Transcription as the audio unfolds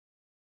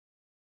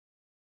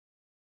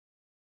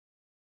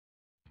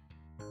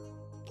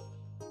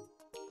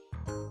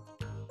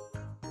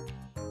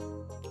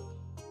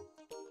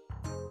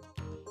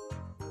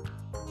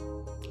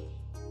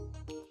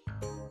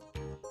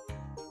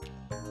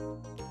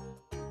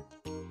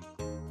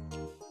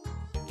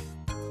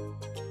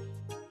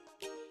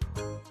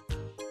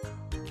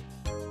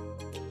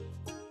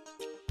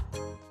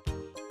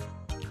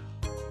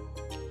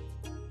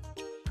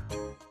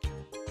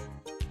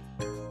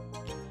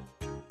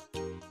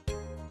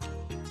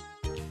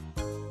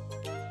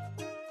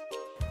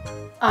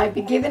I've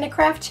been given a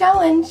craft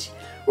challenge.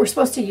 We're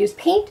supposed to use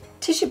paint,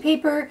 tissue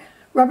paper,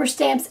 rubber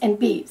stamps, and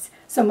beads.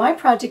 So my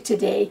project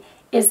today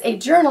is a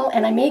journal,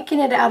 and I'm making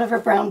it out of a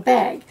brown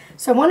bag.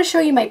 So I want to show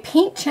you my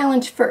paint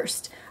challenge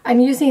first. I'm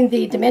using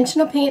the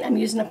dimensional paint. I'm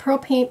using a pearl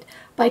paint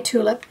by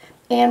Tulip,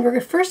 and we're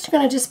first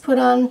going to just put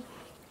on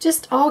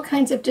just all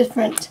kinds of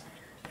different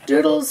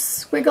doodles,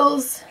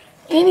 squiggles,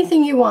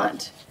 anything you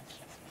want.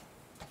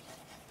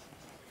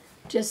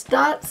 Just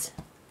dots.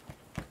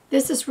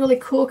 This is really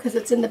cool because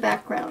it's in the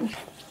background.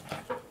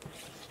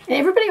 And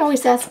everybody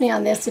always asks me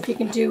on this if you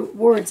can do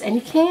words, and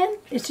you can.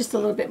 It's just a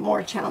little bit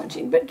more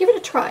challenging, but give it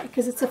a try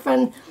because it's a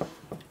fun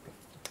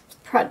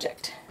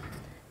project.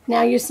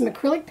 Now use some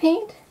acrylic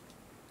paint.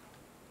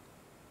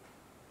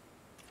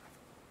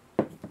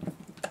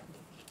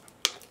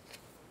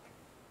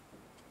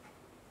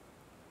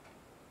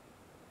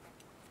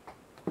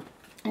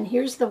 And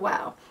here's the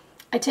wow.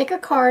 I take a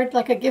card,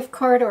 like a gift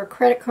card or a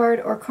credit card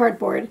or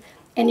cardboard,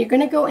 and you're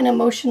going to go in a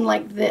motion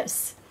like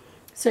this.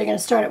 So you're going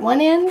to start at one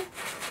end,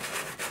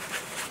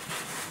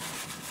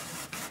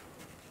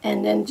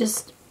 and then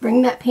just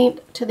bring that paint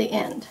to the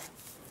end.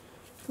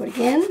 Go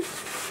again.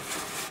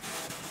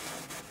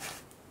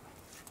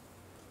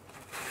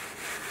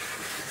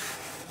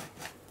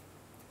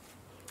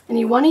 And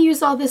you want to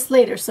use all this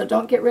later, so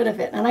don't get rid of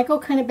it. And I go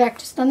kind of back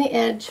just on the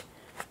edge.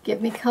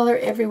 Give me color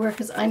everywhere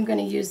because I'm going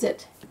to use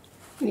it.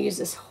 I'm going to use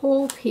this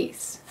whole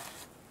piece.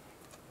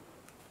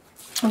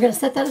 I'm going to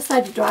set that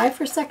aside to dry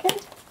for a second.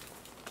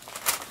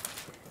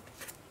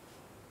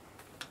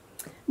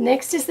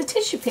 Next is the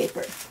tissue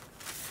paper.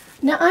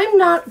 Now I'm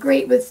not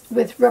great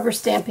with rubber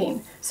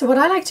stamping, so what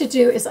I like to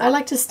do is I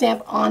like to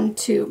stamp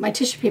onto my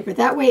tissue paper.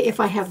 That way if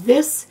I have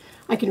this,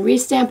 I can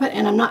re-stamp it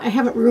and I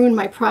haven't ruined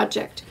my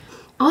project.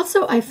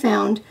 Also, I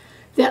found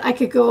that I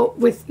could go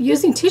with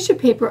using tissue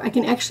paper, I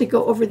can actually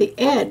go over the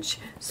edge.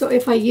 So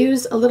if I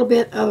use a little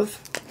bit of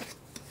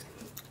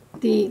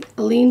the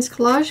Aleene's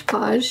Collage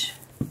Page,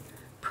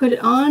 put it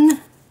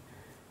on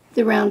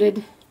the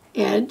rounded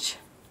edge.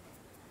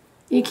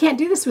 You can't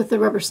do this with the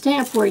rubber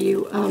stamp where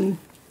you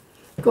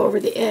go over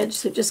the edge,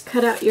 so just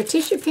cut out your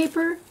tissue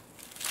paper.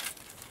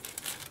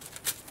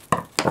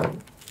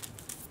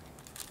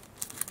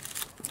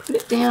 Put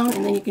it down,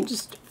 and then you can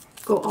just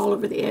go all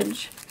over the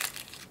edge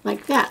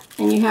like that,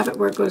 and you have it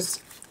where it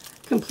goes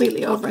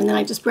completely over. And then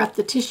I just wrap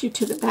the tissue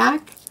to the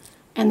back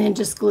and then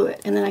just glue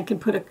it, and then I can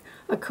put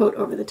a coat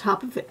over the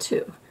top of it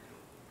too.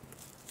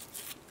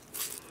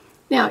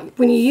 Now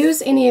when you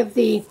use any of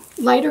the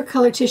lighter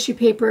color tissue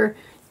paper,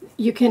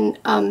 you can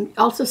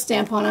also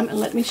stamp on them,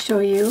 and let me show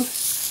you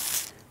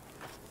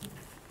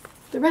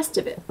the rest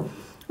of it.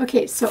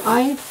 Okay, so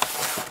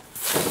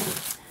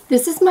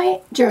this is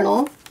my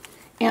journal,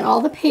 and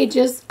all the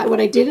pages, what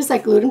I did is I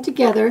glued them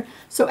together.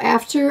 So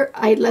after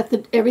I let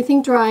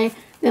everything dry,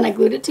 then I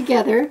glued it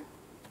together.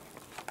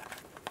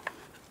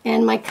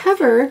 And my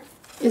cover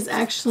is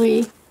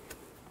actually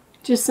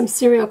just some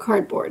cereal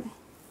cardboard.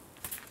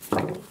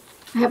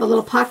 I have a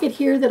little pocket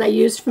here that I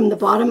used from the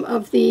bottom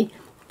of the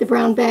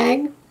brown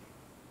bag.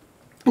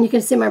 And you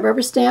can see my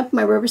rubber stamp,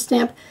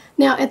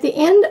 Now at the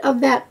end of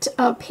that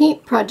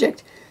paint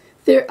project,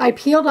 I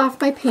peeled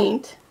off my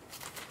paint.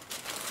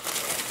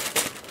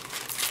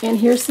 And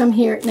here's some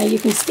here. Now you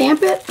can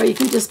stamp it, or you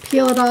can just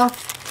peel it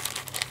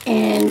off,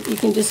 and you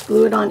can just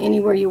glue it on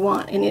anywhere you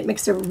want, and it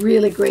makes a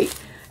really great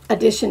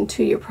addition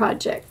to your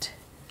project.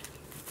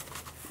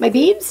 My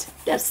beads,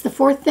 that's the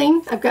fourth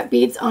thing. I've got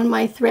beads on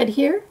my thread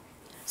here.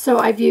 So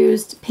I've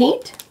used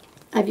paint,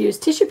 I've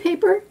used tissue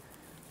paper,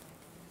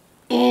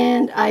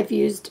 and I've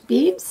used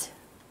beads,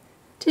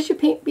 tissue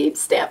paint,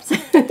 beads, stamps.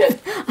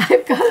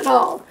 I've got it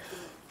all.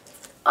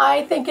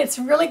 I think it's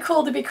really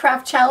cool to be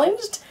craft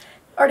challenged,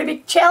 or to be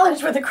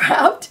challenged with a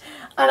craft,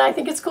 and I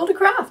think it's cool to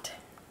craft.